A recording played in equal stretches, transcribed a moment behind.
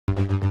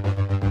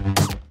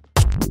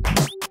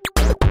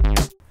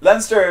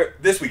Leinster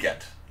this weekend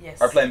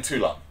Yes. are playing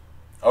Toulon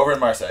over in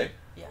Marseille.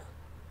 Yeah.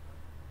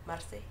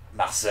 Marseille.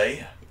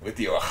 Marseille with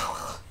the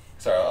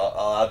sorry,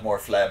 I'll add more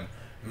phlegm.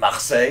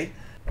 Marseille.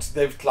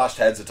 They've clashed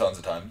heads a tons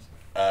of times.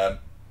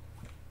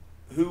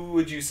 Who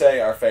would you say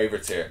are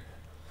favourites here?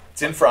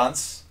 It's in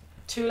France.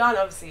 Toulon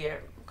obviously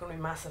are going to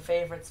be massive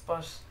favourites,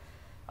 but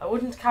I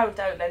wouldn't count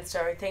out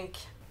Leinster. I think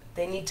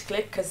they need to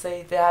click because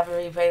they haven't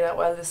really played that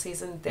well this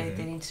season. They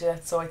need to do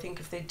that. So I think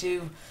if they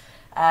do,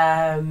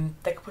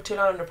 they could put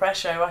Toulon under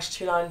pressure. I watched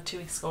Toulon 2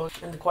 weeks ago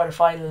in the quarter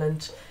final,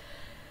 and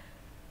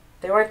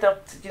they weren't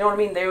up. You know what I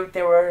mean? They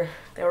were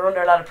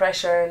under a lot of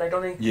pressure, and I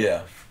don't think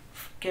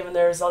given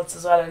their results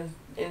as well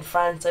in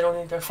France, I don't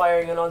think they're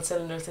firing on all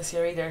cylinders this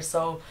year either.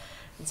 So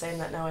in saying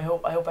that now, I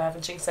hope I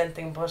haven't jinxed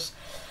anything, but.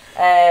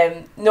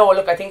 No,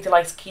 look, I think the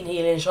likes of Keane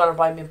Healy and Sean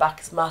O'Brien being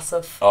back is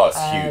massive. Oh,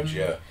 it's huge,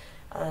 yeah.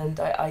 And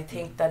I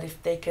think that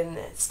if they can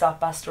stop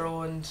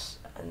Bastero and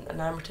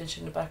Armitage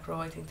in the back row,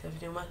 I think they'll be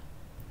doing well.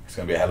 It's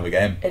going to be a hell of a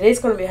game. It is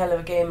going to be a hell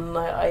of a game, and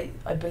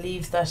I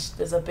believe that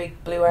there's a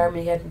big blue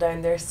army heading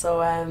down there.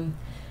 So,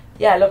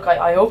 yeah, look,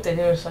 I hope they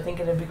do it. I think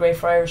it'll be great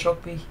for Irish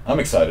rugby. I'm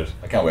excited.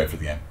 I can't wait for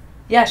the game.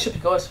 Yeah, it should be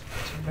good. It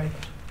should be very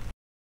good.